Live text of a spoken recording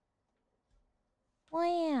Well,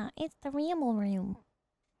 yeah, it's the ramble room.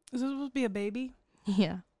 Is this supposed to be a baby?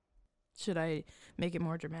 Yeah. Should I make it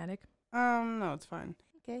more dramatic? No, it's fine.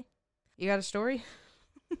 Okay. You got a story?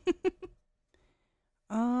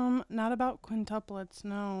 Not about quintuplets,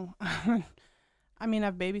 no. I mean,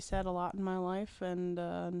 I've babysat a lot in my life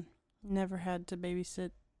and never had to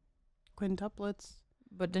babysit quintuplets.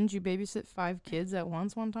 But didn't you babysit 5 kids at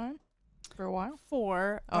once one time? For a while?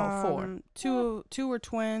 4. Oh, 4. Two were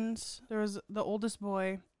twins. There was the oldest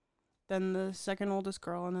boy, then the second oldest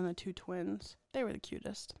girl, and then the 2 twins. They were the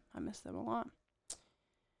cutest. I miss them a lot.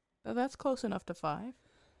 Oh, that's close enough to 5.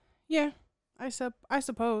 Yeah, I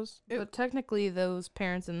suppose. But technically, those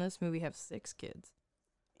parents in this movie have 6 kids.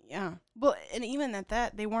 Yeah. Well, and even at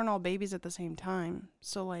that, they weren't all babies at the same time.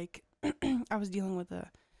 So, like, I was dealing with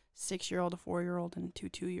a 6-year-old, a 4-year-old, and 2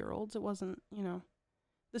 2-year-olds. It wasn't,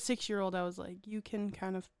 the 6-year-old, I was like, you can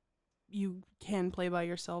play by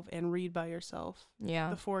yourself and read by yourself. Yeah.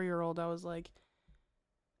 The 4-year-old, I was like,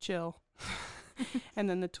 chill. And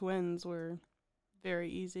then the twins were very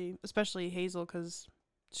easy, especially Hazel, because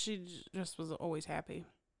she just was always happy.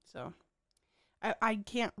 So I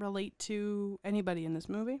can't relate to anybody in this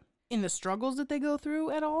movie, in the struggles that they go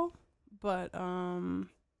through at all, but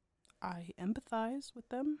I empathize with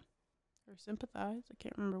them, or sympathize. I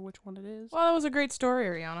can't remember which one it is. Well, that was a great story,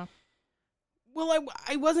 Ariana. Well,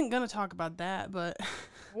 I wasn't going to talk about that, but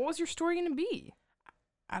What was your story going to be?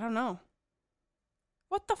 I don't know.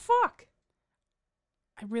 What the fuck?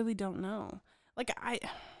 I really don't know. Like,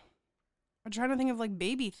 I'm trying to think of, like,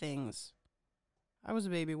 baby things. I was a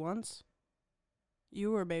baby once.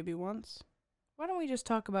 You were a baby once. Why don't we just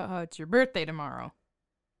talk about how it's your birthday tomorrow?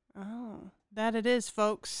 Oh, that it is,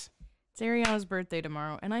 folks. It's Ariana's birthday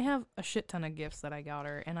tomorrow, and I have a shit ton of gifts that I got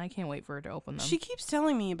her, and I can't wait for her to open them. She keeps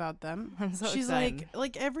telling me about them. I'm so She's excited.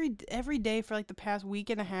 like every day for like the past week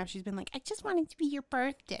and a half, she's been like, I just want it to be your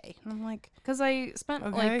birthday. And I'm like, Because I spent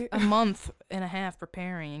Okay. like a month and a half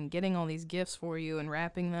preparing and getting all these gifts for you and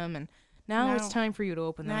wrapping them, and now it's time for you to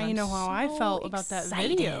open them. now you I'm know how I so felt about that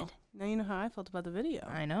video. excited. Now you know how I felt about the video.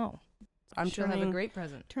 I know. I'm sure have a great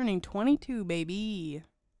present. turning 22, baby.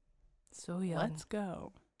 So young. Let's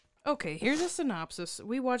go. Okay, here's a synopsis.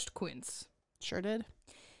 We watched Quince. Sure did.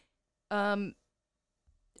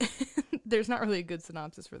 There's not really a good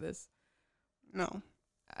synopsis for this. No.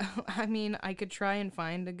 I mean, I could try and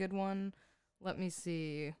find a good one. Let me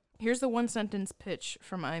see. Here's the 1-sentence pitch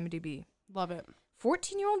from IMDb. Love it.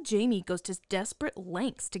 14-year-old Jamie goes to desperate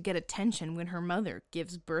lengths to get attention when her mother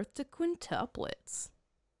gives birth to quintuplets.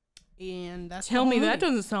 And that's Tell the me whole that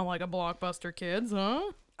movie. doesn't sound like a Blockbuster Kids,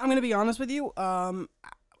 huh? I'm going to be honest with you.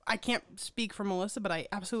 I can't speak for Melissa, but I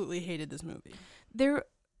absolutely hated this movie. There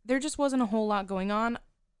just wasn't a whole lot going on.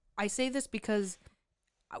 I say this because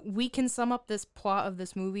we can sum up this plot of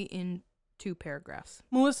this movie in 2 paragraphs.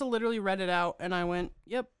 Melissa literally read it out, and I went,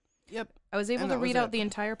 yep. I was able And to that was read out it. the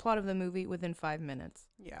entire plot of the movie within 5 minutes.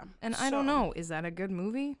 Yeah. And I don't know, is that a good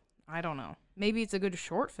movie? I don't know. Maybe it's a good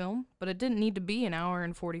short film, but it didn't need to be an hour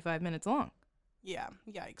and 45 minutes long. Yeah,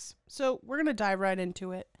 yikes. So we're going to dive right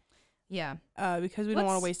into it Yeah. because we don't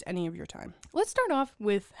want Let's- to waste any of your time. Let's start off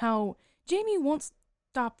with how Jamie won't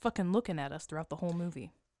stop fucking looking at us throughout the whole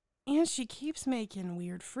movie. And she keeps making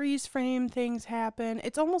weird freeze frame things happen.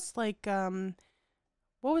 It's almost like,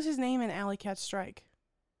 what was his name in Alley Cat Strike?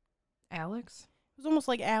 Alex? It was almost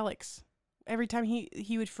like Alex. Every time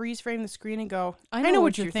he would freeze frame the screen and go, I know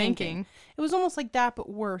what you're thinking. It was almost like that, but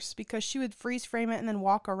worse, because she would freeze frame it and then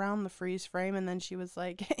walk around the freeze frame, and then she was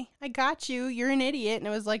like, hey, I got you. You're an idiot. And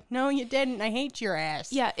it was like, no, you didn't. I hate your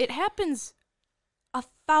ass. Yeah, it happens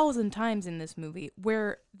 1,000 times in this movie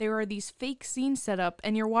where there are these fake scenes set up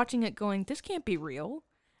and you're watching it going, this can't be real.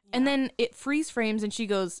 And then it freeze frames and she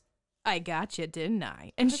goes, I got you, didn't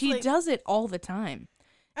I? And It's she like- does it all the time.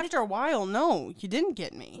 After a while, no, you didn't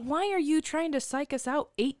get me. Why are you trying to psych us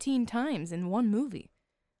out 18 times in one movie?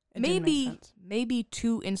 It didn't make sense. Maybe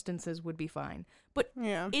 2 instances would be fine. But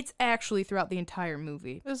Yeah. it's actually throughout the entire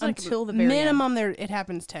movie It was like until the very end. minimum there. It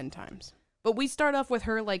happens 10 times. But we start off with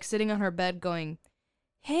her like sitting on her bed going,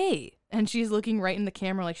 hey, and she's looking right in the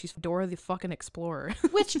camera like she's Dora the fucking Explorer.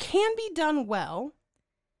 Which can be done well,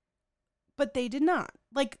 but they did not.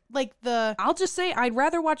 Like the I'll just say I'd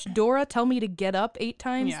rather watch Dora tell me to get up 8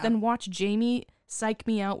 times Yeah. than watch Jamie psych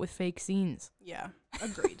me out with fake scenes. yeah,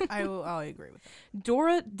 agreed. I'll agree with that.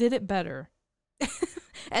 Dora did it better.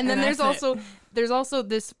 And then And there's also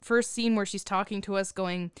this first scene where she's talking to us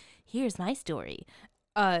going, here's my story.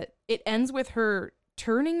 It ends with her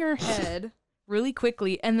turning her head really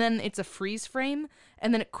quickly, and then it's a freeze frame,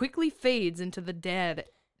 and then it quickly fades into the dad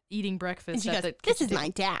eating breakfast And she at goes, the "This is kitchen my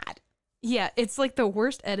dad." Yeah, it's like the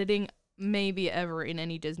worst editing maybe ever in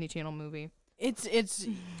any Disney Channel movie. It's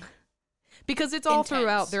Because it's all intense.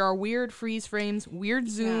 throughout. There are weird freeze frames, weird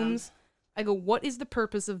zooms. Yeah. I go, what is the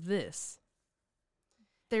purpose of this?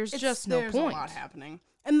 There's just no there's point. a lot happening.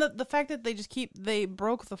 And the fact that they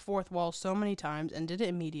broke the fourth wall so many times and did it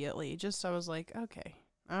immediately, just I was like, okay,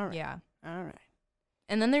 all right. Yeah. All right.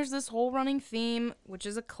 And then there's this whole running theme, which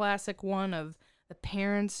is a classic one of the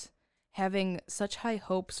parents having such high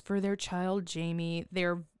hopes for their child, Jamie.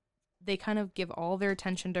 They kind of give all their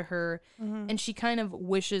attention to her, and she kind of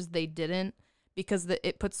wishes they didn't because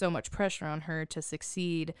it puts so much pressure on her to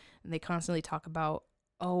succeed. And they constantly talk about,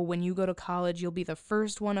 oh, when you go to college, you'll be the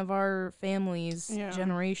first one of our family's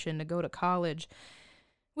generation to go to college,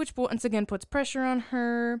 which once again puts pressure on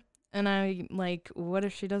her. And I like, what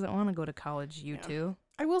if she doesn't want to go to college, you two?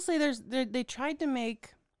 I will say they tried to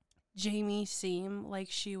make Jamie seem like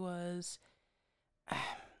she was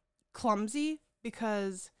clumsy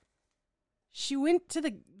because she went to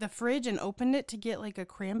the fridge and opened it to get like a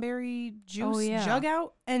cranberry juice jug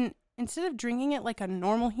out, and instead of drinking it like a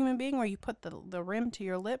normal human being where you put the rim to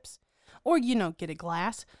your lips or get a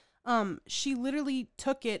glass, she literally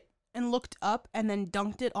took it and looked up and then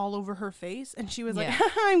dunked it all over her face, and she was like,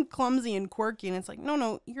 I'm clumsy and quirky, and it's like,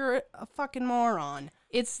 no, you're a fucking moron.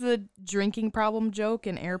 It's the drinking problem joke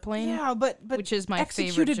in Airplane. Yeah, but which is my favorite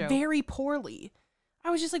executed joke. very poorly.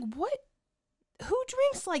 I was just like, what? Who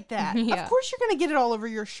drinks like that? Yeah. Of course you're gonna get it all over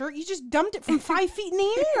your shirt. You just dumped it from 5 feet in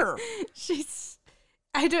the air.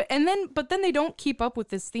 But then they don't keep up with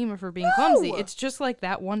this theme of her being No! clumsy. It's just like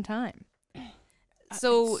that one time.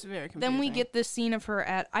 So It's very then we confusing. get this scene of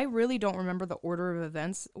her I really don't remember the order of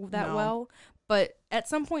events that No. well, but at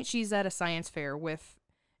some point she's at a science fair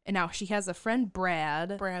and now she has a friend,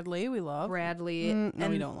 Bradley, we love. Bradley. No, and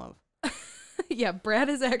we don't love. Yeah, Brad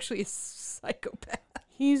is actually a psychopath.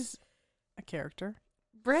 He's a character.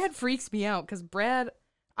 Brad freaks me out because Brad,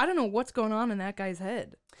 I don't know what's going on in that guy's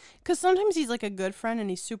head. Because sometimes he's like a good friend and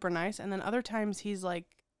he's super nice, and then other times he's like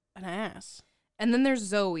an ass. And then there's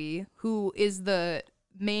Zoe, who is the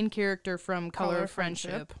main character from Color of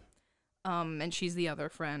Friendship. And she's the other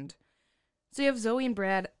friend. So you have Zoe and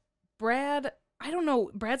Brad. Brad, I don't know.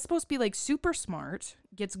 Brad's supposed to be like super smart,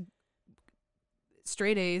 gets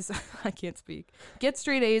straight A's. I can't speak. Gets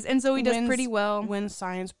straight A's, and Zoe does pretty well. Wins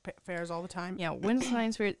science fairs all the time. Yeah, wins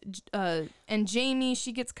science fair. And Jamie,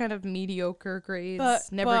 she gets kind of mediocre grades.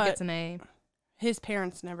 But never gets an A. His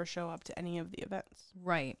parents never show up to any of the events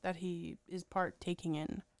Right. that he is partaking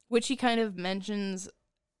in. Which he kind of mentions.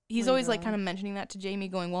 He's always like Later kind on. of mentioning that to Jamie,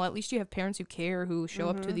 going, well, at least you have parents who care, who show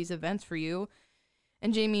up to Mhm. these events for you.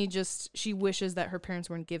 And Jamie she wishes that her parents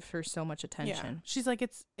wouldn't give her so much Yeah. attention. She's like,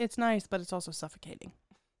 it's nice, but it's also suffocating.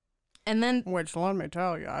 And then Which, let me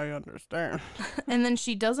tell you, I understand. and then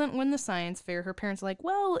she doesn't win the science fair. Her parents are like,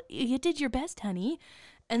 well, you did your best, honey.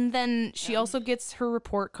 And then she also gets her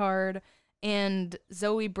report card, and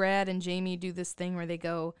Zoe, Brad, and Jamie do this thing where they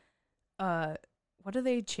go, what do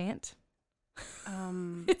they chant?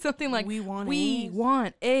 It's something like, we want we A's.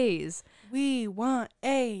 want A's. We want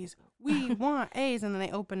A's. We want A's. And then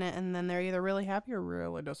they open it, and then they're either really happy or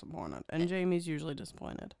really disappointed. And Jamie's usually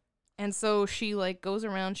disappointed. And so she like goes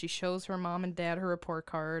around, she shows her mom and dad her report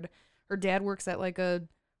card. Her dad works at like a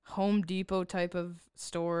Home Depot type of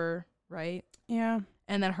store, right? Yeah.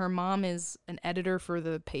 And then her mom is an editor for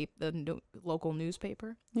the local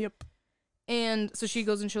newspaper. Yep. And so she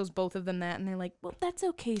goes and shows both of them that, and they're like, well, that's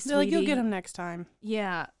okay, sweetie. They're like, you'll get him next time.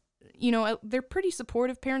 Yeah. You know, they're pretty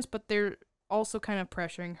supportive parents, but they're also kind of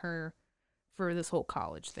pressuring her for this whole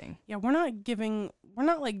college thing. Yeah, we're not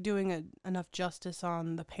like doing enough justice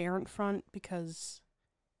on the parent front, because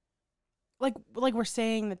like we're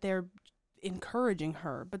saying that they're encouraging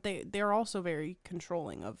her, but they're also very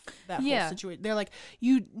controlling of that whole situation. They're like,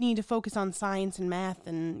 you need to focus on science and math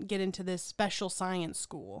and get into this special science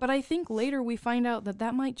school. But I think later we find out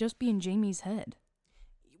that might just be in Jamie's head.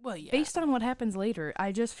 well, yeah. Based on what happens later,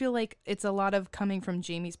 I just feel like it's a lot of coming from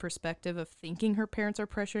Jamie's perspective of thinking her parents are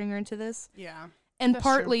pressuring her into this. Yeah. And That's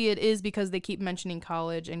partly it is because they keep mentioning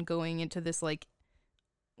college and going into this, like,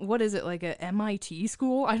 what is it, like a MIT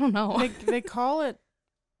school? I don't know. They call it,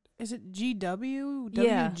 is it GW?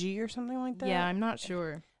 Yeah. WG or something like that? Yeah, I'm not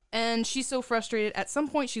sure. And she's so frustrated. At some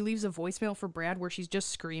point, she leaves a voicemail for Brad where she's just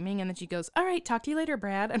screaming, and then she goes, all right, talk to you later,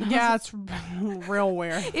 Brad. And I was Yeah, like, it's real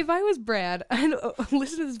weird. if I was Brad, I'd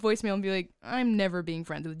listen to this voicemail and be like, I'm never being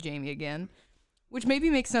friends with Jamie again. Which maybe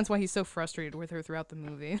makes sense why he's so frustrated with her throughout the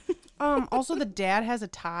movie. Also, the dad has a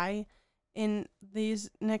tie in these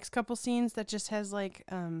next couple scenes that just has, like,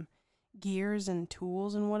 gears and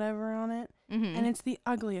tools and whatever on it. Mm-hmm. And it's the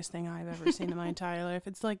ugliest thing I've ever seen in my entire life.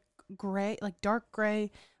 It's, like, gray, like dark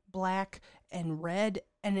gray, black and red,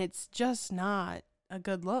 and it's just not a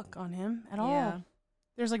good look on him at Yeah. all.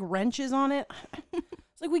 There's like wrenches on it.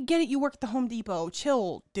 It's like, we get it, you work at the Home Depot.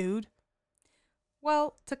 Chill, dude.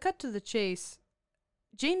 Well, to cut to the chase,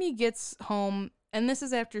 Jamie gets home, and this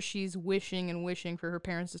is after she's wishing and wishing for her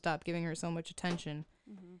parents to stop giving her so much attention.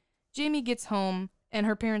 Jamie gets home, and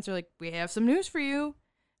her parents are like, we have some news for you.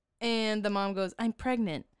 And the mom goes, I'm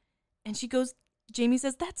pregnant. And Jamie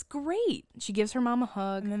says, that's great. She gives her mom a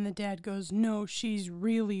hug. And then the dad goes, no, she's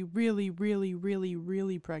really, really, really, really,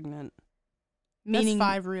 really pregnant. Meaning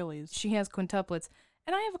That's 5 reallys. she has quintuplets.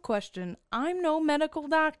 And I have a question. I'm no medical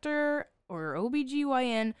doctor or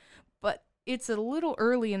OBGYN, but it's a little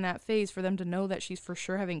early in that phase for them to know that she's for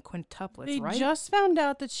sure having quintuplets, They right? just found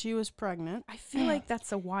out that she was pregnant. I feel like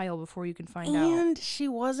that's a while before you can find out. And she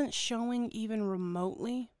wasn't showing even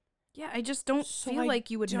remotely. Yeah, I just don't So feel I like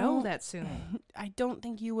you would know don't- that soon. I don't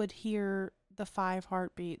think you would hear the 5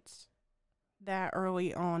 heartbeats that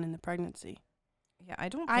early on in the pregnancy. Yeah, I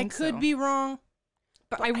don't think I could so. be wrong.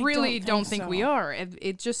 But but I I really don't don't think think we so. are.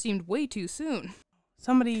 It just seemed way too soon.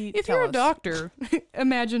 Somebody If tell you're a us. doctor,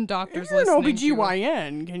 imagine doctors If you're an listening to-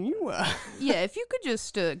 OBGYN, can you Yeah, if you could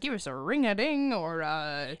just give us a ring-a-ding or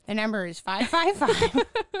The number is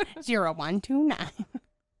 555-0129.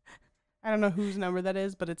 I don't know whose number that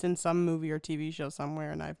is, but it's in some movie or TV show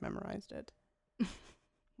somewhere, and I've memorized it.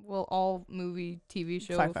 well, all movie, TV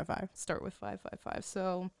shows 555. start with 555.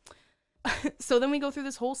 So, so then we go through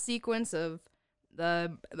this whole sequence of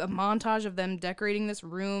the montage of them decorating this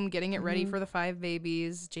room, getting it ready Mhm. for the 5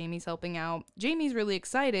 babies. Jamie's helping out. Jamie's really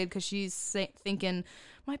excited because she's thinking,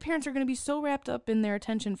 my parents are going to be so wrapped up in their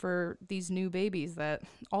attention for these new babies that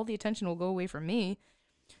all the attention will go away from me.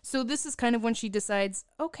 So this is kind of when she decides,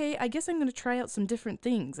 okay, I guess I'm going to try out some different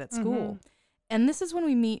things at school. And this is when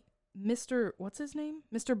we meet Mr. What's his name?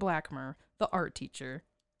 Mr. Blackmer, the art teacher.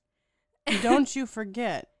 Don't you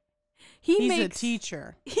forget, He's he's a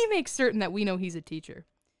teacher. He makes certain that we know he's a teacher.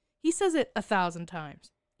 He says it 1,000 times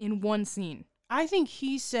in one scene. I think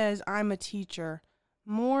he says, I'm a teacher,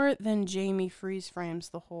 more than Jamie freeze frames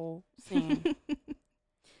the whole scene.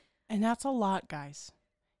 And that's a lot, guys.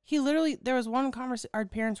 He literally, there was one conversation, our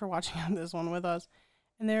parents were watching on this one with us,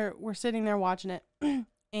 and we're sitting there watching it,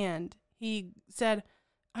 and he said,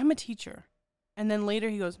 I'm a teacher. And then later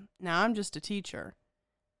he goes, now I'm just a teacher.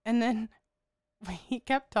 And then he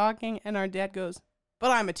kept talking, and our dad goes, but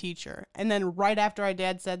I'm a teacher. And then right after our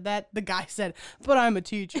dad said that, the guy said, but I'm a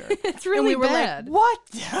teacher. It's And really we were bad. like, what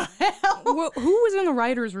the hell? Who was in the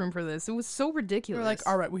writer's room for this? It was so ridiculous. We're like,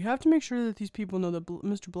 all right, we have to make sure that these people know that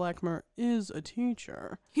Mr. Blackmer is a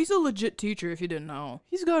teacher. He's a legit teacher if you didn't know.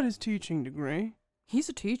 He's got his teaching degree. He's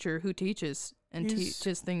a teacher who teaches and He's-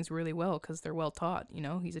 teaches things really well because they're well taught. You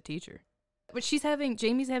know, he's a teacher. But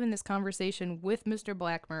Jamie's having this conversation with Mr.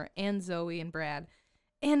 Blackmer and Zoe and Brad.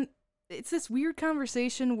 And it's this weird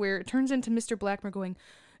conversation where it turns into Mr. Blackmer going,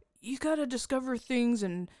 you gotta discover things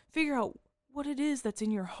and figure out what it is that's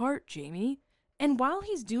in your heart, Jamie. And while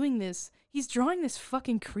he's doing this, he's drawing this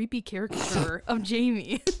fucking creepy caricature of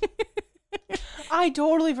Jamie. I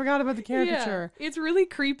totally forgot about the caricature. Yeah, it's really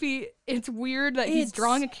creepy. It's weird that he's It's-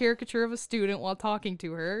 drawing a caricature of a student while talking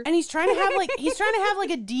to her. And he's trying to have like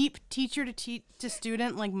a deep teacher to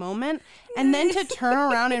student like moment, and then to turn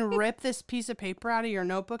around and rip this piece of paper out of your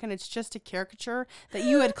notebook, and it's just a caricature that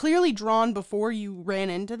you had clearly drawn before you ran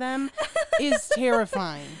into them is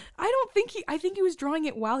terrifying. I think he was drawing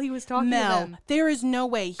it while he was talking to Mel, them. there is no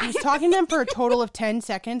way. He was talking to them for a total of 10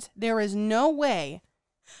 seconds. There is no way.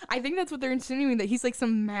 I think that's what they're insinuating, that he's like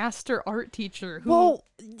some master art teacher who Well,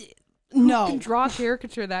 can no. draw a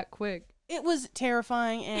caricature that quick. It was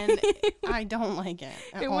terrifying, and I don't like it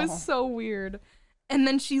at It all. was so weird. And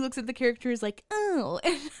then she looks at the character and is like, oh.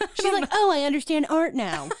 She's like, oh, I understand art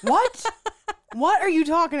now. What? What are you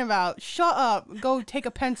talking about? Shut up. Go take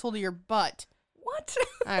a pencil to your butt. what?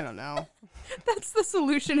 I don't know. That's the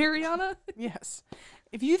solution, Ariana? Yes.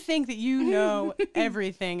 If you think that you know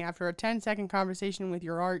everything after a 10-second conversation with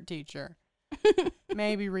your art teacher,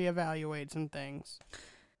 maybe reevaluate some things.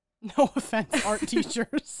 No offense, art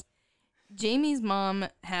teachers. Jamie's mom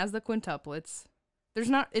has the quintuplets. It's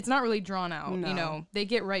not really drawn out, No. you know. They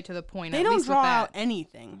get right to the point. They at don't least with draw that. out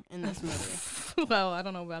anything in this movie. Well, I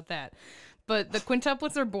don't know about that. But the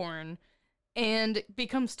quintuplets are born, and it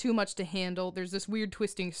becomes too much to handle. There's this weird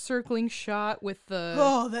twisting circling shot with the...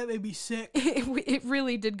 Oh, that made me sick. It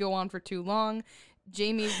really did go on for too long.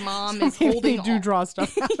 Jamie's mom So is maybe holding they do draw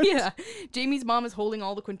stuff out. yeah. Jamie's mom is holding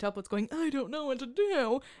all the quintuplets going, I don't know what to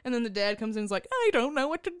do. And then the dad comes in and is like, I don't know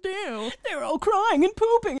what to do. They're all crying and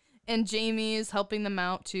pooping. And Jamie is helping them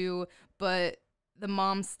out too, but the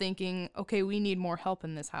mom's thinking, okay, we need more help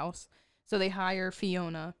in this house. So they hire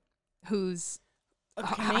Fiona, who's A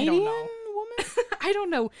I Canadian don't know. woman? I don't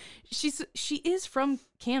know. She is from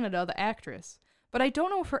Canada, the actress, but I don't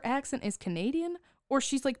know if her accent is Canadian or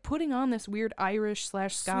she's like putting on this weird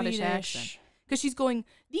Irish/Scottish accent. Because she's going,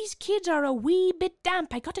 these kids are a wee bit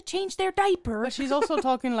damp. I got to change their diaper. But she's also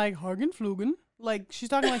talking like Hagenflugen. Like, she's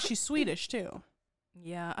talking like she's Swedish, too.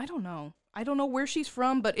 Yeah, I don't know. I don't know where she's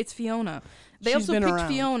from, but it's Fiona. They She's also been picked around.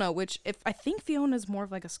 Fiona, which I think Fiona's more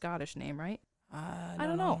of like a Scottish name, right? I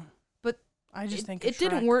don't know. But I just think it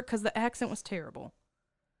didn't work because the accent was terrible.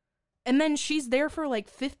 And then she's there for like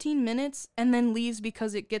 15 minutes and then leaves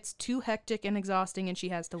because it gets too hectic and exhausting and she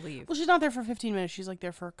has to leave. Well, she's not there for 15 minutes. She's like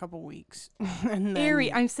there for a couple weeks. And then...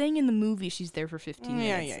 Ari, I'm saying in the movie she's there for 15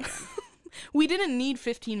 minutes. Yeah. We didn't need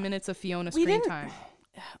 15 minutes of Fiona screen time.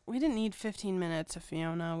 We didn't need 15 minutes of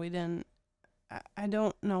Fiona. We didn't... I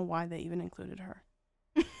don't know why they even included her.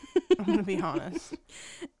 I'm going to be honest.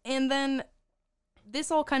 And then this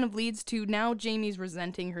all kind of leads to now Jamie's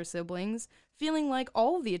resenting her siblings, feeling like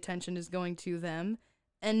all of the attention is going to them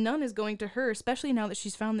and none is going to her, especially now that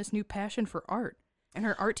she's found this new passion for art and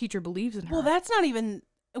her art teacher believes in her. Well, that's not even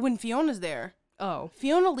when Fiona's there. Oh.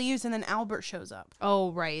 Fiona leaves and then Albert shows up.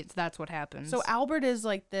 Oh, right. That's what happens. So Albert is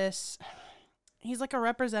like this... He's like a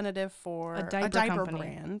representative for A diaper company.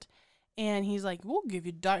 brand. And he's like, we'll give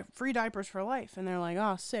you free diapers for life. And they're like,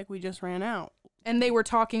 oh, sick, we just ran out. And they were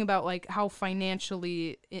talking about like how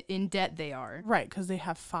financially in debt they are. Right, because they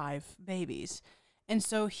have 5 babies. And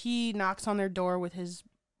so he knocks on their door with his,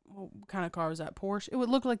 what kind of car was that, Porsche? It would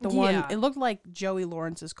look like the one, Yeah. it looked like Joey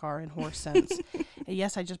Lawrence's car in Horse Sense.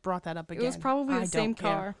 Yes, I just brought that up again. It was probably I the same don't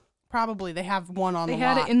care. car. Probably. They have one on They the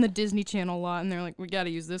had lot. it in the Disney Channel lot, and they're like, we got to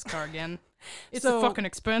use this car again. It's So- fucking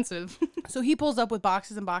expensive. So he pulls up with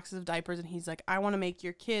boxes and boxes of diapers, and he's like, I want to make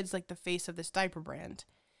your kids like the face of this diaper brand.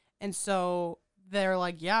 And so they're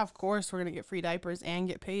like, yeah, of course, we're going to get free diapers and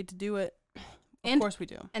get paid to do it. Of course we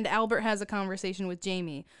do. And Albert has a conversation with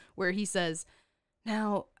Jamie where he says,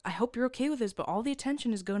 now, I hope you're okay with this, but all the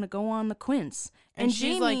attention is going to go on the Quince. And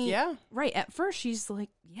she's like, Jamie- yeah. Right. At first, she's like,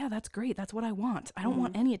 yeah, that's great. That's what I want. I don't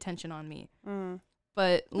want any attention on me. Mm.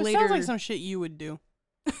 But It later... sounds like some shit you would do.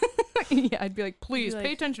 yeah, I'd be like, please, like,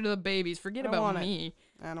 pay attention to the babies. Forget I don't about want it. me.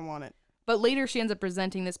 I don't want it. But later, she ends up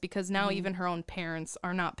resenting this because now even her own parents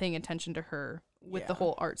are not paying attention to her with the Yeah.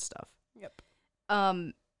 whole art stuff. Yep.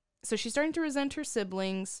 So she's starting to resent her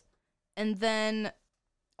siblings. And then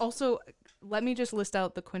also, let me just list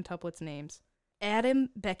out the quintuplets' names. Adam,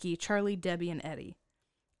 Becky, Charlie, Debbie, and Eddie.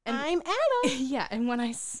 And I'm Adam. yeah, and when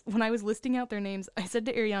I was listing out their names, I said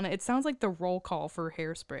to Ariana, it sounds like the roll call for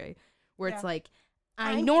Hairspray, where it's Yeah. like,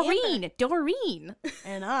 I'm I'm Noreen, Doreen,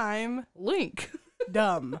 And I'm Link,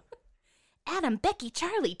 dumb. Adam, Becky,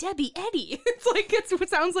 Charlie, Debbie, Eddie. It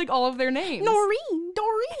sounds like all of their names.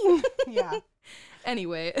 Doreen. Yeah.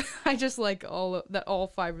 Anyway, I just like all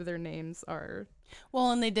 5 of their names are.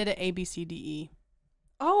 Well, and they did it A, B, C, D, E.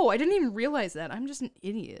 Oh, I didn't even realize that. I'm just an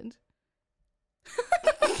idiot.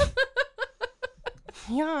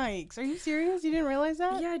 Yikes. Are you serious? You didn't realize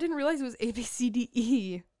that? Yeah, I didn't realize it was A, B, C, D,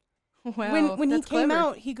 E. Wow. When he that's came clever.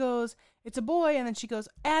 out, he goes, it's a boy, and then she goes,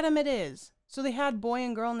 Adam it is. So they had boy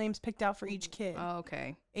and girl names picked out for each kid. Oh,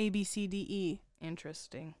 okay. A, B, C, D, E.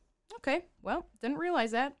 Interesting. Okay, well, didn't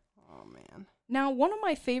realize that. Oh, man. Now, one of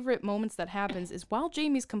my favorite moments that happens is while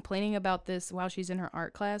Jamie's complaining about this while she's in her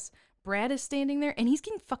art class, Brad is standing there and he's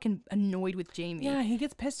getting fucking annoyed with Jamie. Yeah, he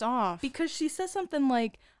gets pissed off. Because she says something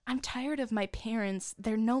like, I'm tired of my parents.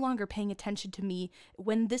 They're no longer paying attention to me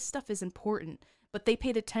when this stuff is important. But they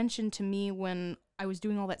paid attention to me when I was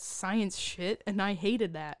doing all that science shit, and I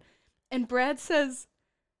hated that. And Brad says,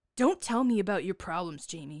 don't tell me about your problems,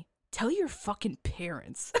 Jamie. Tell your fucking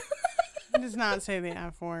parents. He does not say the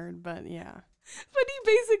F word, but yeah. But he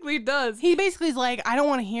basically does. He basically is like, I don't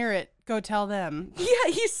want to hear it. Go tell them.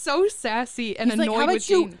 Yeah, he's so sassy and He's like, annoyed with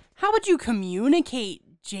Jamie. how about you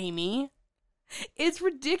communicate, Jamie? It's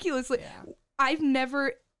ridiculous. Like, Yeah. I've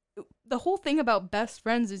never... The whole thing about best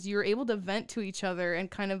friends is you're able to vent to each other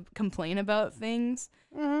and kind of complain about things.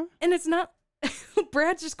 Mm-hmm. And it's not...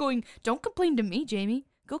 Brad's just going, don't complain to me, Jamie.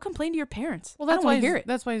 Go complain to your parents. Well, I that's don't why want to hear it.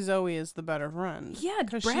 That's why Zoe is the better friend. Yeah,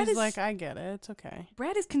 because Brad she's is- like, I get it. It's okay.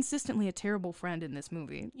 Brad is consistently a terrible friend in this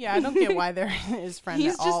movie. Yeah, I don't get why they're his friend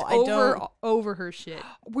He's at just all. over her shit.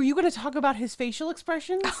 Were you going to talk about his facial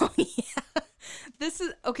expressions? Oh, yeah. This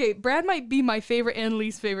is... Okay, Brad might be my favorite and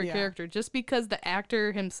least favorite Yeah. character just because the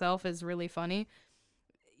actor himself is really funny.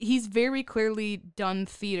 He's very clearly done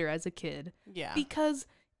theater as a kid. Yeah. Because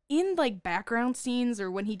in, like, background scenes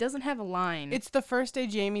or when he doesn't have a line... It's the first day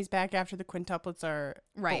Jamie's back after the quintuplets are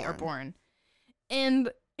are born.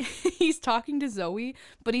 And he's talking to Zoe,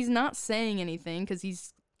 but he's not saying anything because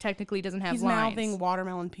he's technically doesn't have He's lines. mouthing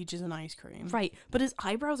watermelon, peaches, and ice cream. Right, but his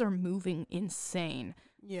eyebrows are moving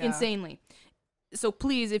insanely. So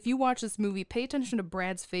please, if you watch this movie, pay attention to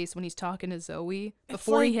Brad's face when he's talking to Zoe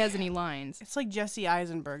before he has any lines. It's like Jesse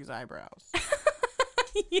Eisenberg's eyebrows.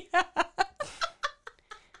 Yeah.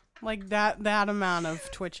 Like that amount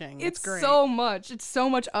of twitching. It's great. So much. It's so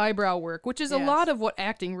much eyebrow work, which is a Yes. lot of what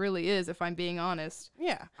acting really is, if I'm being honest.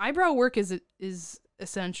 Yeah. Eyebrow work is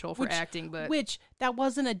essential for acting, but Which, that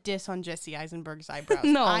wasn't a diss on Jesse Eisenberg's eyebrows.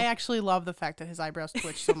 No. I actually love the fact that his eyebrows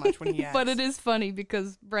twitch so much when he acts. but it is funny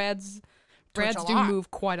because Brad's a do lot.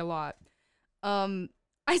 move quite a lot.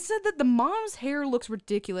 I said that the mom's hair looks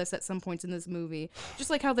ridiculous at some points in this movie, just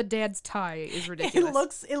like how the dad's tie is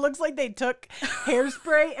ridiculous. It looks like they took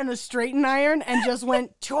hairspray and a straighten iron and just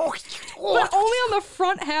went but only on the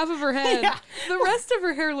front half of her head. Yeah. The rest of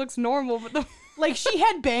her hair looks normal, but the like she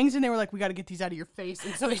had bangs and they were like, we got to get these out of your face,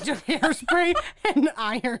 and so they took hairspray and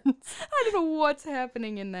irons. I don't know what's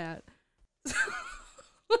happening in that.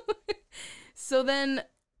 So then,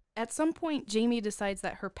 at some point, Jamie decides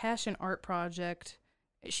that her passion art project,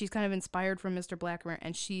 she's kind of inspired from Mr. Blackmer,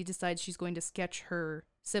 and she decides she's going to sketch her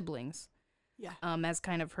siblings. Yeah. As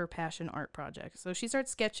kind of her passion art project. So she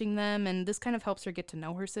starts sketching them, and this kind of helps her get to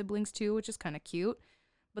know her siblings too, which is kind of cute.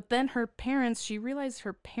 But then she realized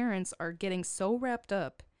her parents are getting so wrapped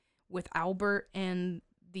up with Albert and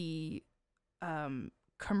the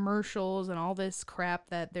commercials and all this crap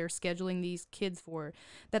that they're scheduling these kids for,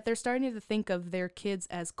 that they're starting to think of their kids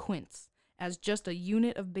as quints, as just a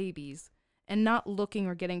unit of babies, and not looking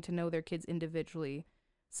or getting to know their kids individually.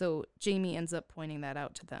 So Jamie ends up pointing that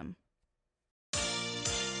out to them.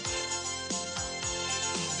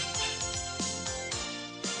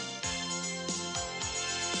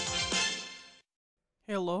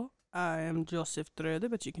 Hello, I am Joseph Dröde,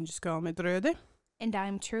 but you can just call me Dröde. And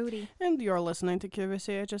I'm Trudy. And you're listening to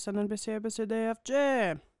QVCHS and NBC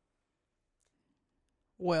ABCDFG.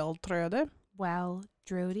 Well, Dröde, Well,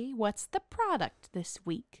 Trudy, what's the product this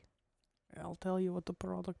week? I'll tell you what the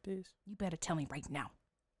product is. You better tell me right now.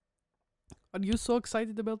 Are you so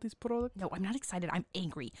excited about this product? No, I'm not excited. I'm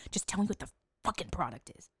angry. Just tell me what the fucking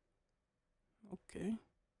product is. Okay.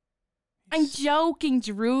 I'm joking,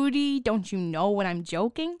 Drudy. Don't you know when I'm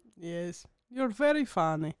joking? Yes, you're very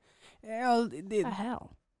funny. What the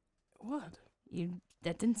hell? What?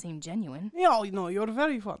 That didn't seem genuine. Yeah, no, you're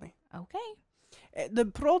very funny. Okay. The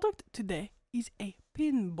product today is a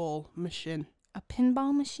pinball machine. A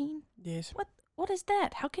pinball machine? Yes. What is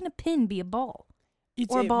that? How can a pin be a ball?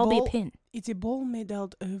 It's Or a ball be a pin? It's a ball made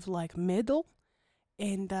out of like metal,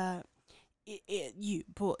 and you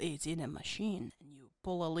put it in a machine and you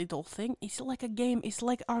pull a little thing. It's like a game. It's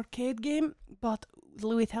like arcade game, but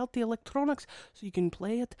without the electronics, so you can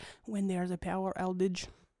play it when there's a power outage.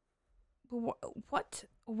 What?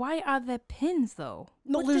 Why are there pins though?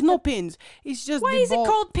 No, there's no pins. It's just Why the is it ball.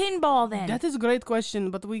 called pinball then? That is a great question,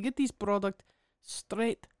 but we get this product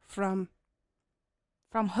straight from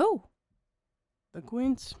From who? the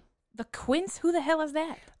Quints. The Quints? Who the hell is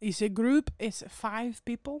that? It's a group. It's 5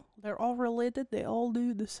 people. They're all related. They all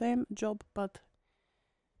do the same job, but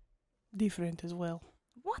different as well.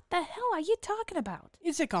 What the hell are you talking about?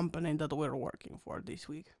 It's a company that we're working for this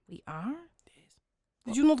week. We are?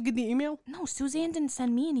 Did you not get the email? No, Suzanne didn't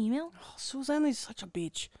send me an email. Oh, Suzanne is such a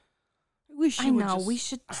bitch. I wish she I would know. just- We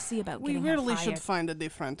should see about We getting her really fired. should find a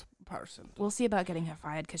different person. We'll see about getting her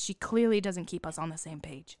fired because she clearly doesn't keep us on the same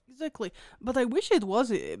page. Exactly. But I wish it was,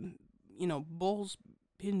 pin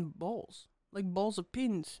balls. Like balls of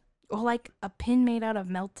pins. Or like a pin made out of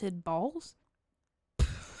melted balls?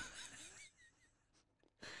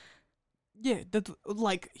 Yeah, that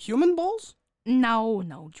like human balls? No,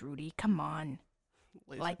 Drudy, come on.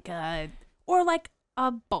 Listen. Or like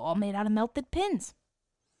a ball made out of melted pins.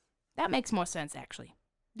 That makes more sense, actually.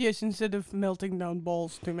 Yes, instead of melting down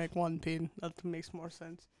balls to make one pin, that makes more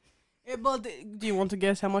sense. But do you want to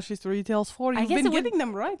guess how much this retails for? I You've guess been it would- getting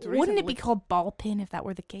them right Wouldn't it be recently. called ball pin if that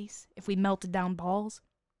were the case? If we melted down balls?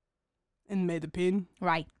 And made a pin?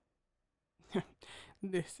 Right.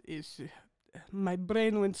 This is... my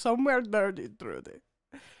brain went somewhere dirty through it.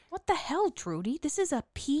 What the hell, Trudy? This is a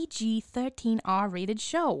PG-13 R-rated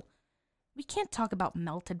show. We can't talk about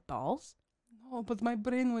melted balls. No, but my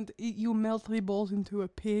brain went... You melt the balls into a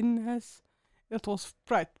pin, yes? It was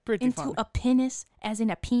pretty Into funny. a penis, as in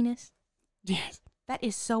a penis. Yes, That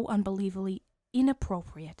is so unbelievably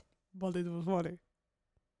inappropriate. but it was funny.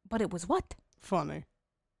 But it was what? Funny.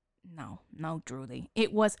 No, Drudy.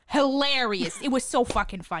 It was hilarious. It was so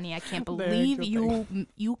fucking funny. I can't There you believe go,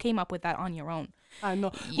 you came up with that on your own. I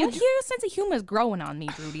know. Your sense of humor is growing on me,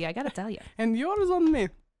 Rudy. I gotta tell you. And yours on me.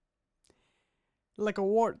 Like a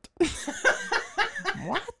wart.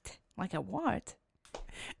 What? Like a what?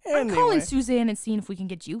 Anyway. I'm calling Suzanne and seeing if we can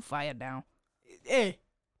get you fired now.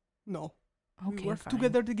 No. Okay, We work fine.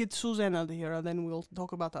 together to get Suzanne out of here, and then we'll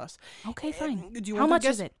talk about us. Okay, fine. Do you How want to much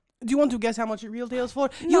guess, is it? Do you want to guess how much it retails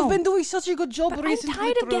for? No. You've been doing such a good job But I'm recently.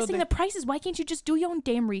 tired of guessing Trudy. the prices. Why can't you just do your own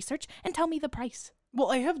damn research and tell me the price?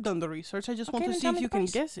 Well, I have done the research. I just want Okay, to then see tell if me you the can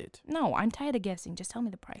price. guess it. No, I'm tired of guessing. Just tell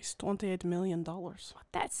me the price. It's $28 million.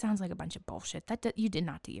 That sounds like a bunch of bullshit. You did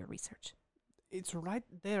not do your research. It's right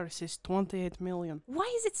there. It says $28 million.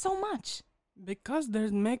 Why is it so much? Because they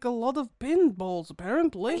make a lot of pinballs, Are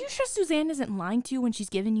apparently. you sure Suzanne isn't lying to you when she's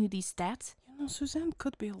giving you these stats? You know, Suzanne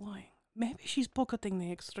could be lying. Maybe she's pocketing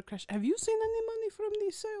the extra cash. Have you seen any money from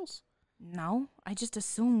these sales? No, I just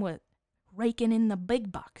assume we're raking in the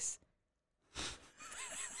big bucks.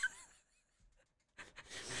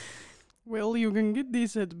 Well, you can get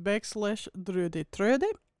these at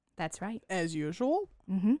 /Drudy That's right. as usual.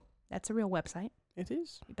 Mm-hmm. That's a real website. It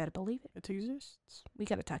is. You better believe it. It exists. We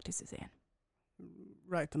gotta talk to Suzanne.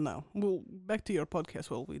 Right now. Well, back to your podcast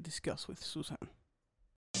while we discuss with Suzanne.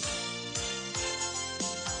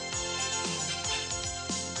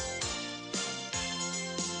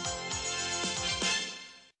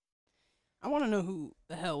 I want to know who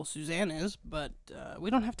the hell Suzanne is, but we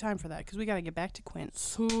don't have time for that because we got to get back to Quince.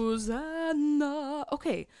 Susanna.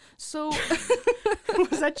 Okay, so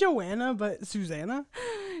Was that Joanna, but Susanna?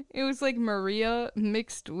 it was like Maria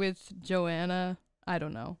mixed with Joanna. I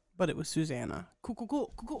don't know. But it was Susanna.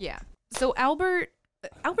 Cool. Yeah. So Albert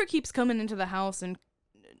keeps coming into the house and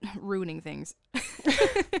ruining things.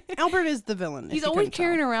 Albert is the villain. if He's you always couldn't tell.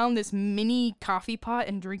 carrying around this mini coffee pot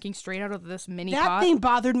and drinking straight out of this mini That pot. thing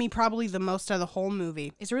bothered me probably the most out of the whole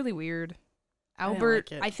movie. It's really weird. I didn't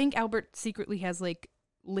Albert, like it. I think Albert secretly has like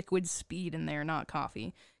liquid speed in there, not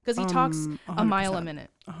coffee, because he talks a mile a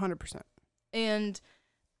minute. 100%. And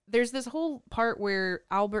there's this whole part where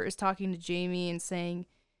Albert is talking to Jamie and saying,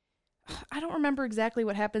 I don't remember exactly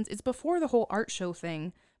what happens. It's before the whole art show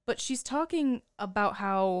thing, but she's talking about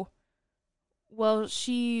how, well,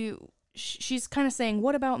 she's kind of saying,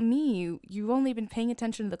 what about me? You've only been paying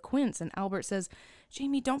attention to the Quince. And Albert says,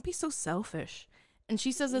 Jamie, don't be so selfish. And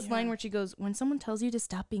she says this line where she goes, when someone tells you to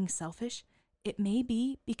stop being selfish, it may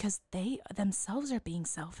be because they themselves are being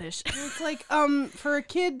selfish. It's like, for a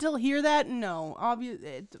kid to hear that, no.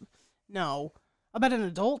 No. About an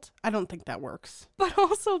adult, I don't think that works. But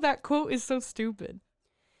also that quote is so stupid.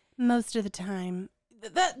 Most of the time.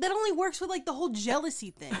 That only works with, like, the whole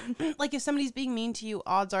jealousy thing. Like, if somebody's being mean to you,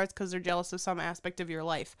 odds are it's because they're jealous of some aspect of your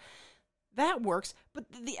life. That works. But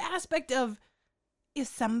the aspect of, if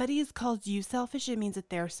somebody has called you selfish, it means that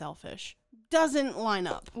they're selfish. Doesn't line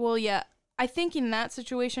up. Well, yeah. I think in that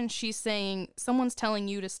situation, she's saying someone's telling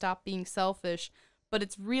you to stop being selfish, but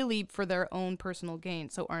it's really for their own personal gain.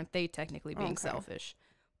 So aren't they technically being Okay. selfish?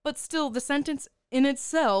 But still, the sentence in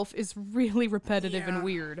itself is really repetitive Yeah. and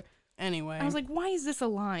weird. Anyway. I was like, why is this a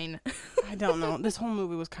line? I don't know. This whole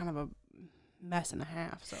movie was kind of a mess and a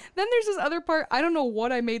half, so. Then there's this other part. I don't know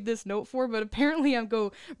what I made this note for, but apparently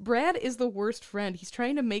Brad is the worst friend. He's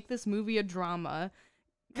trying to make this movie a drama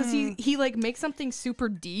because he like makes something super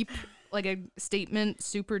deep, like a statement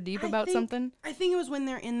super deep about something. I think it was when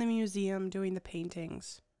they're in the museum doing the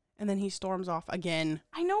paintings, and then he storms off again.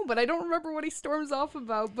 I know, but I don't remember what he storms off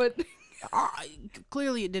about, but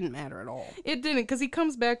Clearly, it didn't matter at all. it didn't, because he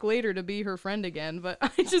comes back later to be her friend again. But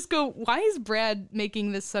I just go, why is Brad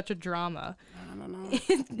making this such a drama? I don't know.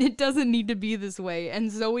 It doesn't need to be this way.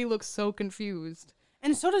 And Zoe looks so confused.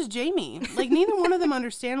 And so does Jamie. Like, neither one of them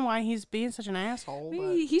understand why he's being such an asshole.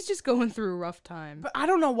 But, He's just going through a rough time. but I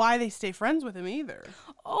don't know why they stay friends with him either.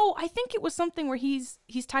 Oh, I think it was something where he's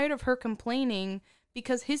tired of her complaining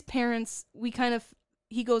because his parents,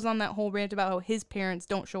 he goes on that whole rant about how his parents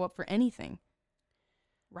don't show up for anything.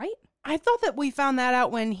 Right? I thought that we found that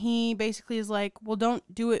out when he basically is like, well, don't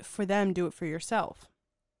do it for them, do it for yourself.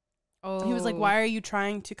 Oh. He was like, why are you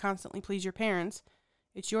trying to constantly please your parents?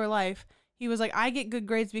 It's your life. He was like, I get good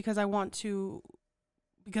grades because I want to,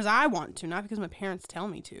 not because my parents tell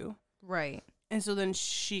me to. Right. And so then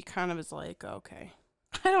she kind of is like, okay,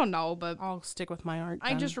 I don't know, but I'll stick with my art. I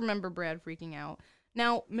then. just remember Brad freaking out.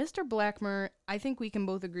 Now, Mr. Blackmer, I think we can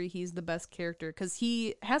both agree he's the best character because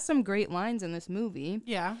he has some great lines in this movie.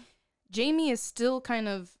 Yeah. Jamie is still kind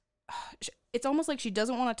of, it's almost like she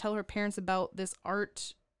doesn't want to tell her parents about this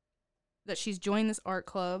art, that she's joined this art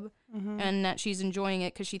club and that she's enjoying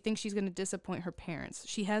it because she thinks she's going to disappoint her parents.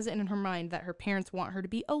 She has it in her mind that her parents want her to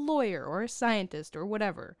be a lawyer or a scientist or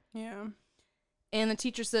whatever. Yeah. And the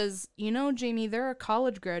teacher says, you know, Jamie, there are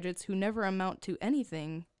college graduates who never amount to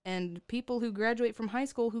anything, and people who graduate from high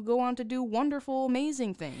school who go on to do wonderful,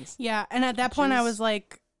 amazing things. Yeah, and at that point I is- was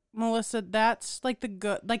like, Melissa, that's like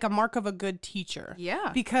a mark of a good teacher.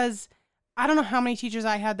 Yeah. Because I don't know how many teachers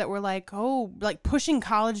I had that were like, oh, like pushing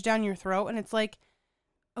college down your throat. And it's like,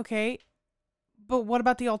 okay, but what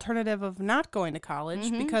about the alternative of not going to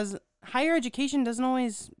college? Mhm. Because higher education doesn't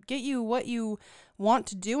always get you what you want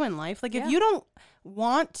to do in life. Like, Yeah. if you don't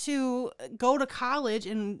want to go to college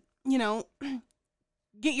and, you know,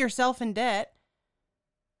 get yourself in debt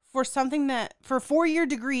for something for a 4-year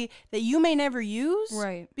degree that you may never use,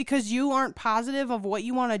 Right. because you aren't positive of what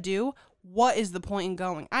you want to do, what is the point in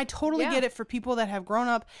going? I totally Yeah. get it for people that have grown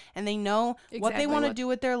up and they know what they Exactly want to what- do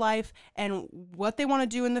with their life and what they want to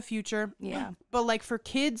do in the future. Yeah. But like for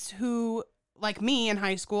kids who, like me in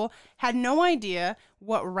high school, had no idea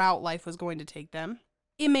what route life was going to take them,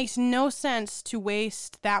 it makes no sense to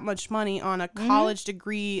waste that much money on a college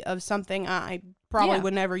degree of something I probably Yeah.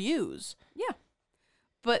 would never use.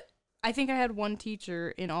 But I think I had one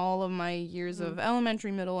teacher in all of my years of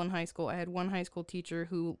elementary, middle, and high school. I had one high school teacher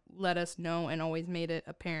who let us know and always made it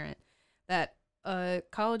apparent that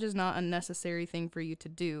college is not a necessary thing for you to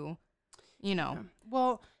do. You know. Yeah.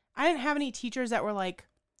 Well, I didn't have any teachers that were like,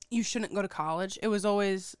 you shouldn't go to college. It was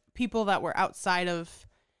always people that were outside of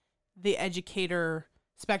the educator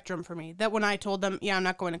spectrum for me. That when I told them, yeah, I'm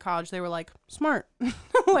not going to college, they were like, smart.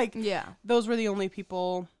 Like, Yeah. those were the only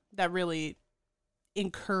people that really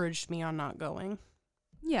encouraged me on not going.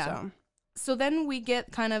 Yeah. So, So then we get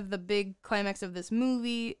kind of the big climax of this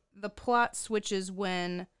movie. The plot switches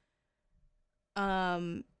when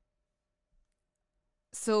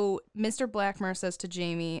so Mr. Blackmer says to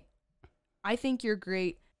Jamie, I think you're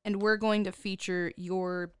great and we're going to feature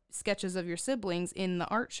your sketches of your siblings in the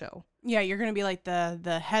art show. yeah, you're going to be like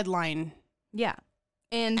the headline Yeah.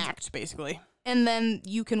 And act, basically. and then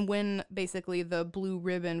you can win basically the blue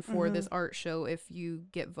ribbon for Mhm. this art show if you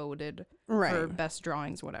get voted Right. for best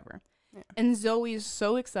drawings, whatever. Yeah. And Zoe's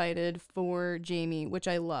so excited for Jamie, which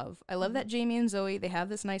I love. I love that Jamie and Zoe, they have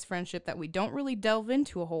this nice friendship that we don't really delve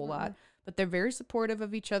into a whole lot, but they're very supportive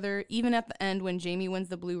of each other. Even at the end when Jamie wins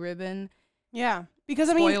the blue ribbon. Yeah. Because,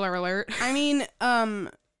 I mean, Spoiler alert.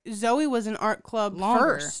 Zoe was in art club Longer.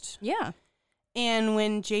 first. Yeah. And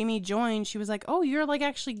when Jamie joined, she was like, oh, you're like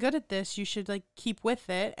actually good at this. You should like keep with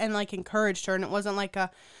it, and like encouraged her. And it wasn't like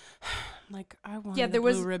like I wanted Yeah, the there blue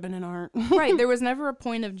was- ribbon in art. Right. There was never a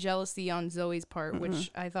point of jealousy on Zoe's part, Mhm.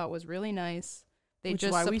 which I thought was really nice. They Which is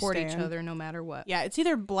just why we support each stan. other no matter what. Yeah, it's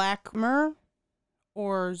either Blackmer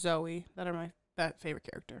or Zoe that are my favorite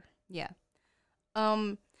character. Yeah.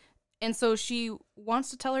 And so she wants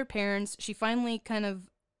to tell her parents. She finally kind of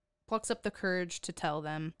plucks up the courage to tell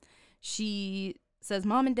them. She says,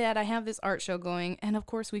 Mom and Dad, I have this art show going. And of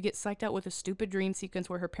course, we get psyched out with a stupid dream sequence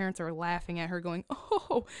where her parents are laughing at her, going,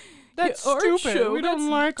 oh, That's your art stupid. show, We don't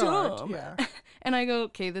that's like art. dumb." Yeah. And I go,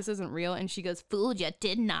 okay, this isn't real. And she goes, fooled you,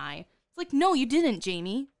 didn't I? It's like, no, you didn't,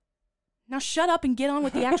 Jamie. Now shut up and get on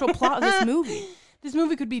with the actual plot of this movie. This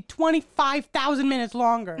movie could be 25,000 minutes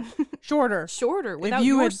longer, shorter. Shorter, without if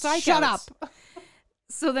you your would shut psychouts. up.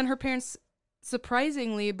 So then her parents,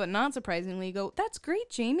 surprisingly but not surprisingly, go, that's great,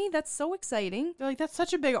 Jamie. That's so exciting. They're like, that's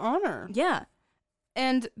such a big honor. Yeah.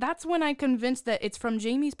 And that's when I'm convinced that it's from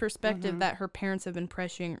Jamie's perspective Mhm. that her parents have been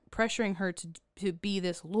pressuring her to be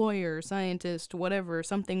this lawyer, scientist, whatever,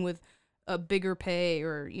 something with a bigger pay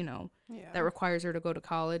or, you know, Yeah. that requires her to go to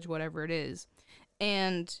college, whatever it is.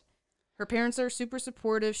 And her parents are super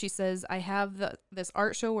supportive. She says, I have this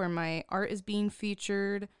art show where my art is being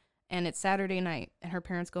featured, and it's Saturday night. And her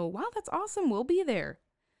parents go, wow, that's awesome. We'll be there.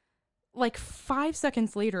 Like 5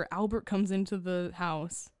 seconds later, Albert comes into the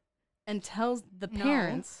house and tells the No.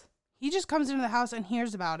 parents. He just comes into the house and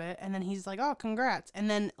hears about it, and then he's like, oh, congrats. And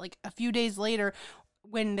then, like, a few days later,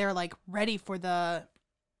 when they're, like, ready for the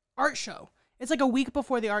art show, it's like a week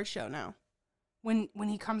before the art show now. When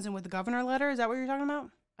he comes in with the governor letter, is that what you're talking about?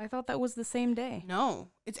 I thought that was the same day. No,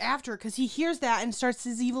 it's after, because he hears that and starts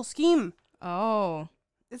his evil scheme. Oh.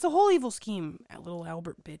 It's a whole evil scheme. That little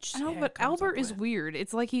Albert bitch. I know, Ed but comes Albert up is with. weird.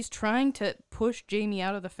 It's like he's trying to push Jamie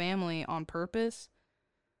out of the family on purpose.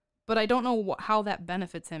 But I don't know how that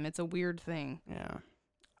benefits him. It's a weird thing. Yeah.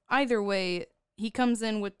 Either way, he comes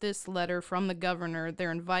in with this letter from the governor.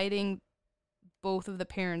 They're inviting both of the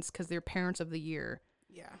parents because they're parents of the year.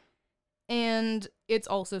 Yeah. And it's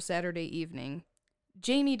also Saturday evening.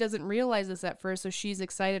 Jamie doesn't realize this at first, so she's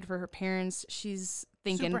excited for her parents. She's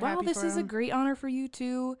thinking, Super wow, happy this for is a them. great honor for you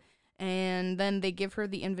two. And then they give her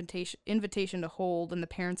the invitation to hold, and the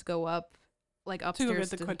parents go up like To upstairs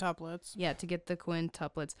go get the quintuplets. Yeah, to get the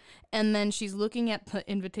quintuplets. And then she's looking at the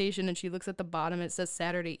invitation and she looks at the bottom. It says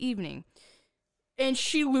Saturday evening. And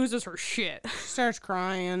she loses her shit. She starts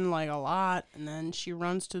crying like a lot, and then she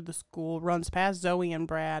runs to the school, runs past Zoe and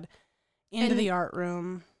Brad into And- the art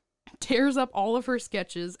room. Tears up all of her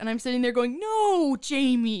sketches. And I'm sitting there going, no,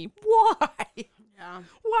 Jamie, why? Yeah.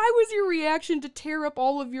 Why was your reaction to tear up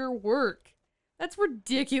all of your work? That's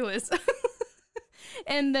ridiculous.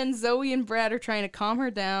 And then Zoe and Brad are trying to calm her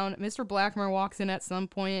down. Mr. Blackmer walks in at some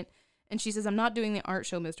point, and she says, I'm not doing the art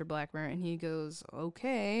show, Mr. Blackmer. And he goes,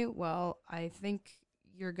 okay, well, I think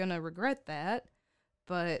you're going to regret that,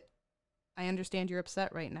 but I understand you're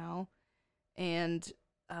upset right now. And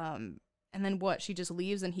then what? She just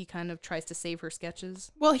leaves, and he kind of tries to save her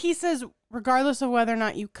sketches. Well, he says, regardless of whether or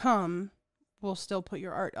not you come, we'll still put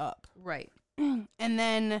your art up. Right. And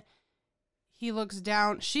then he looks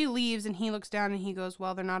down. She leaves, and he looks down, and he goes,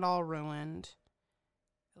 well, they're not all ruined.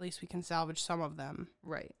 At least we can salvage some of them.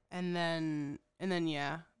 Right. And then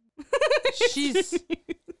yeah. Is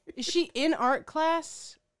she in art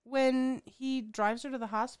class when he drives her to the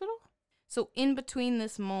hospital? So in between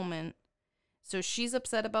this moment, so she's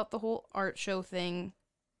upset about the whole art show thing.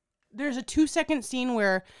 There's a 2-second scene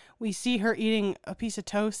where we see her eating a piece of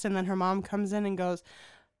toast, and then her mom comes in and goes,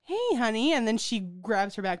 hey, honey, and then she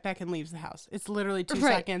grabs her backpack and leaves the house. It's literally 2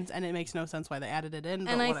 Right. seconds, and it makes no sense why they added it in.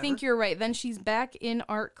 But And I whatever. think you're right. Then she's back in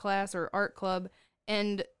art class or art club,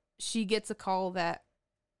 and she gets a call that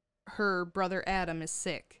her brother Adam is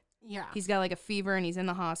sick. Yeah. He's got like a fever and he's in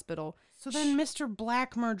the hospital. So then Mr.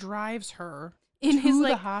 Blackmer drives her In to his the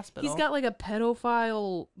like hospital. he's got like a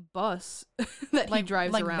pedophile bus that he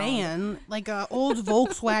drives like around. van, like a old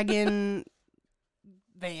Volkswagen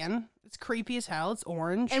van. It's creepy as hell. It's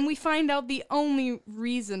orange. And we find out the only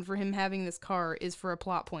reason for him having this car is for a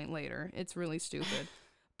plot point later. It's really stupid.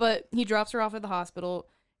 But he drops her off at the hospital.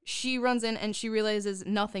 She runs in and she realizes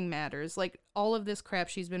nothing matters. Like, all of this crap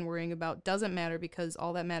she's been worrying about doesn't matter because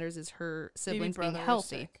all that matters is her Baby siblings being brother is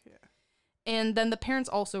healthy. sick. Yeah. And then the parents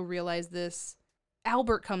also realize this.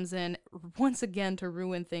 Albert comes in once again to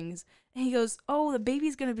ruin things. And he goes, oh, the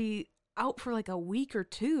baby's going to be out for like a week or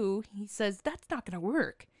two. He says, that's not going to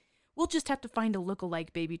work. We'll just have to find a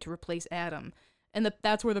lookalike baby to replace Adam. And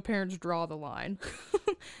that's where the parents draw the line.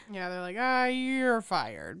 Yeah, they're like, you're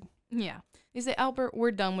fired. Yeah. They say, Albert,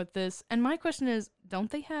 we're done with this. And my question is, don't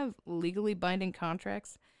they have legally binding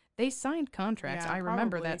contracts? They signed contracts. Yeah, I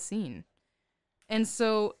remember probably. that scene. And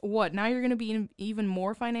so, what? Now you're going to be in even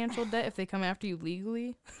more financial debt if they come after you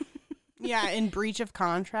legally? Yeah, in breach of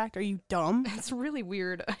contract. Are you dumb? It's really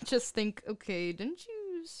weird. I just think, okay, didn't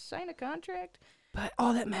you sign a contract? But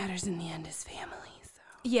all that matters in the end is family. So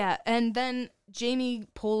Yeah, and then Jamie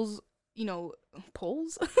pulls.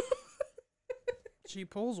 she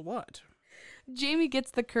pulls what? Jamie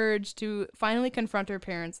gets the courage to finally confront her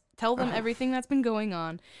parents, tell them everything that's been going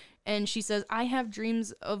on, and she says, I have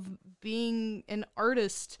dreams of being an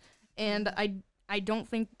artist, and I don't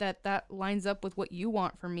think that lines up with what you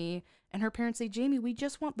want for me. And her parents say, Jamie, we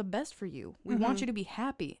just want the best for you. We want you to be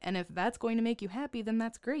happy, and if that's going to make you happy, then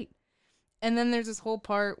that's great. And then there's this whole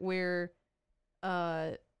part where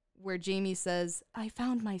Jamie says, I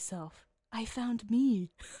found myself. I found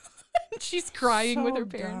me. She's crying with So her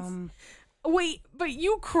parents. dumb. Wait, but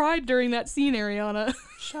you cried during that scene, Ariana.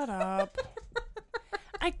 Shut up.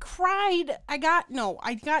 I cried. I got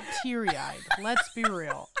teary-eyed. Let's be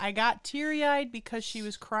real. I got teary-eyed because she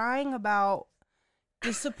was crying about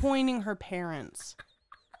disappointing her parents.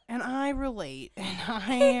 And I relate. And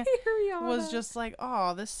I was just like,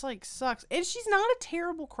 oh, this like sucks. And she's not a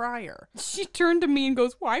terrible crier. She turned to me and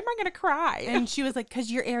goes, why am I going to cry? And she was like,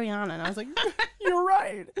 because you're Ariana. And I was like, you're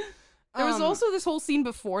right. There was also this whole scene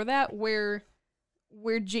before that where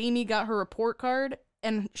Jamie got her report card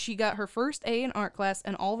and she got her first A in art class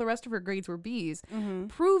and all the rest of her grades were B's,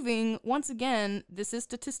 proving, once again, this is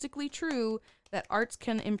statistically true, that arts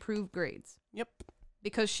can improve grades. Yep.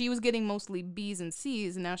 Because she was getting mostly B's and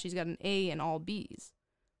C's and now she's got an A and all B's.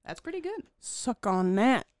 That's pretty good. Suck on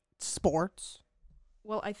that, sports.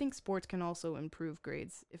 Well, I think sports can also improve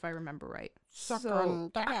grades, if I remember right. Suck So-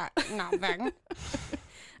 on that. Nothing.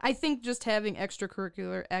 I think just having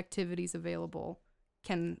extracurricular activities available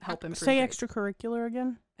can help improve Say grades. extracurricular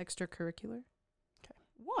again. Extracurricular? Okay.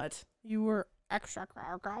 What? You were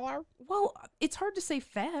extracurricular. Well, it's hard to say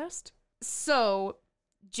fast. So,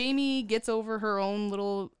 Jamie gets over her own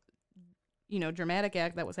little, dramatic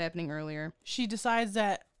act that was happening earlier. She decides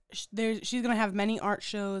that she's going to have many art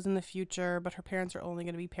shows in the future, but her parents are only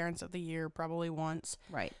going to be parents of the year probably once.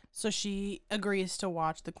 Right. So she agrees to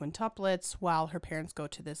watch the quintuplets while her parents go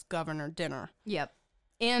to this governor dinner. Yep.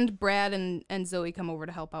 And Brad and Zoe come over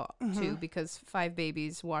to help out too, Mhm. because 5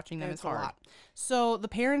 babies watching them It's is a hard. lot. So the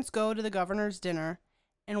parents go to the governor's dinner,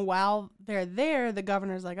 and while they're there, the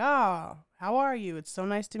governor's like, "Oh, how are you? It's so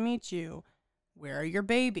nice to meet you. Where are your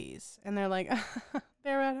babies?" And they're like,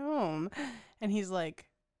 "They're at home." And he's like,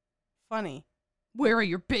 "Funny." Where are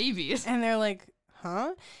your babies? And they're like,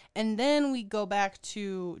 "Huh?" And then we go back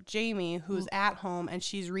to Jamie, who's at home, and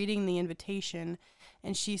she's reading the invitation,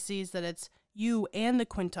 and she sees that it's you and the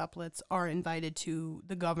quintuplets are invited to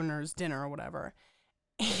the governor's dinner or whatever.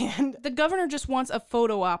 And The governor just wants a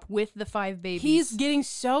photo op with the 5 babies. he's getting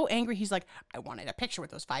so angry. He's like, "I wanted a picture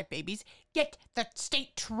with those 5 babies. Get the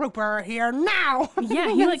state trooper here now."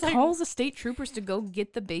 Yeah, he It's calls the state troopers to go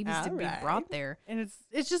get the babies to be Alright. brought there. And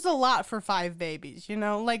it's just a lot for 5 babies, you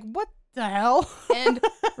know? Like, what the hell? And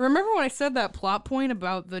remember when I said that plot point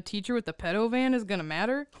about the teacher with the pedo van is gonna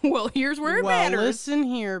matter? Well, here's where it well, matters. listen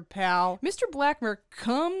here, pal. Mr. Blackmer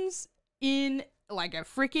comes in like a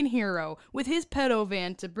freaking hero with his pedo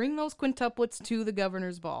van to bring those quintuplets to the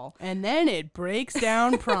governor's ball. And then it breaks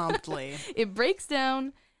down promptly. It breaks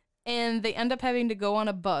down, and they end up having to go on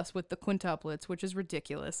a bus with the quintuplets, which is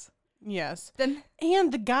ridiculous. Yes. Then,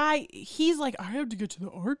 And the guy, he's like, "I have to get to the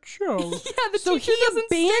art show." yeah, the So teacher he doesn't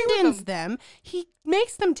stay with abandons them. them. He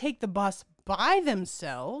makes them take the bus by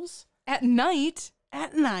themselves At night,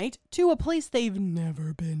 at night to a place they've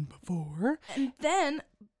never been before. and then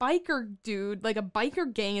biker dude, like a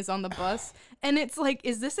biker gang is on the bus, and it's like,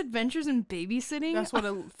 is this Adventures in Babysitting? That's what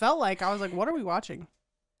it felt like. I was like, "What are we watching?"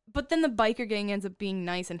 But then the biker gang ends up being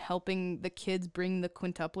nice and helping the kids bring the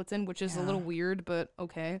quintuplets in, which is a Yeah. little weird, but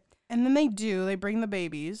okay. And then they bring the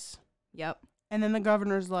babies. Yep. And then the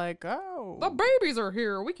governor's like, "Oh." The babies are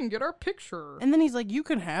here. We can get our picture. And then he's like, "You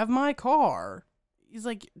can have my car." He's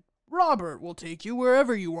like, "Robert will take you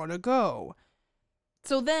wherever you want to go."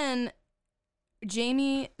 So then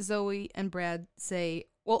Jamie, Zoe, and Brad say,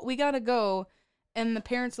 well, we gotta go. And the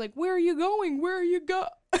parents are like, where are you going? Where are you go?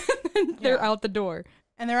 And they're Yeah. out the door.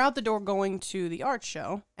 And they're out the door going to the art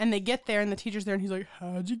show. And they get there and the teacher's there and he's like,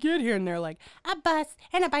 "How'd you get here?" And they're like, A bus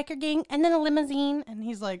and a biker gang and then a limousine. and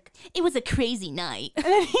he's like, It was a crazy night. and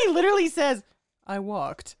then he literally says, "I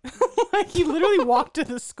walked." Like he literally walked to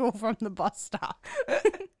the school from the bus stop.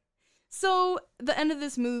 So the end of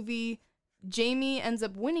this movie, Jamie ends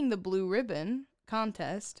up winning the blue ribbon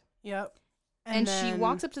contest. Yep. And she then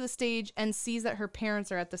walks up to the stage and sees that her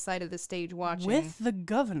parents are at the side of the stage watching. with the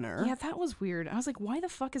governor. Yeah, that was weird. I was like, why the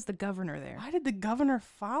fuck is the governor there? Why did the governor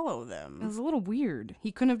follow It them? was a little weird.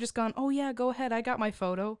 He couldn't have just gone, oh yeah, go ahead, I got my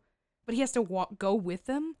photo. But he has to go with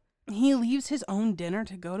them? He leaves his own dinner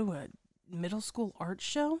to go to a middle school art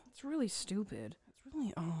show? It's really stupid. It's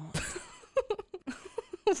really, I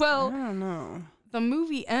Well, don't know. the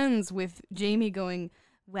movie ends with Jamie going,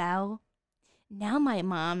 Well, now my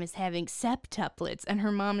mom is having septuplets, and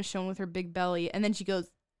her mom is shown with her big belly, and then she goes,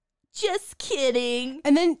 just kidding.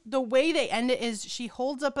 And then the way they end it is she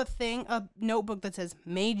holds up a notebook that says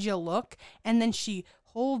 "Made you look," and then she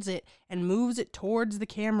holds it and moves it towards the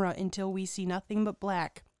camera until we see nothing but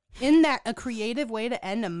black. Isn't that a creative way to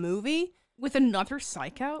end a movie? With another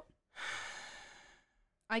psych out?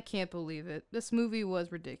 I can't believe it. This movie was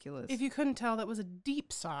ridiculous. If you couldn't tell, that was a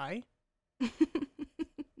deep sigh.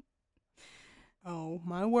 Oh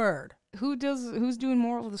my word! Who's doing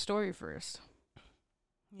moral of the story first?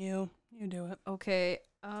 You do it. Okay,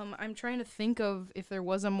 I'm trying to think of if there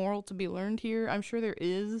was a moral to be learned here. I'm sure there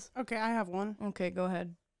is. Okay, I have one. Okay, go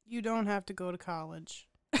ahead. You don't have to go to college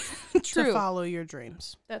True. to follow your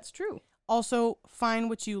dreams. That's true. Also, find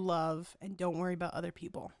what you love and don't worry about other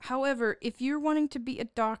people. However, if you're wanting to be a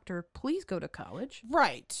doctor, please go to college.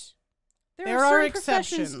 Right. There There are are certain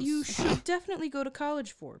professions exceptions. you should definitely go to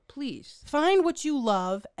college for. Please. Find what you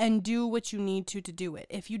love and do what you need to do it.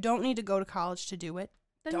 If you don't need to go to college to do it,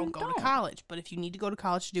 Then don't go to college. But if you need to go to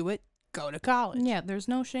college to do it, go to college. Yeah, there's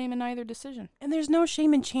no shame in either decision. And there's no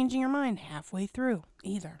shame in changing your mind halfway through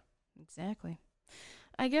either. Exactly.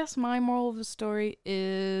 I guess my moral of the story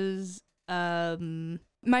is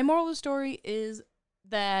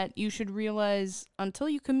that you should realize until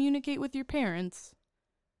you communicate with your parents,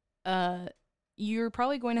 you're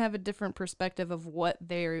probably going to have a different perspective of what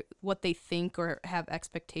they think or have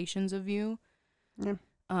expectations of you. Yeah.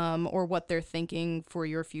 Or what they're thinking for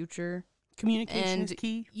your future. Communication is And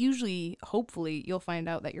key. usually, hopefully, you'll find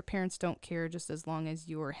out that your parents don't care just as long as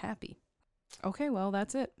you're happy. Okay, well,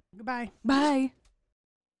 that's it. Goodbye. Bye.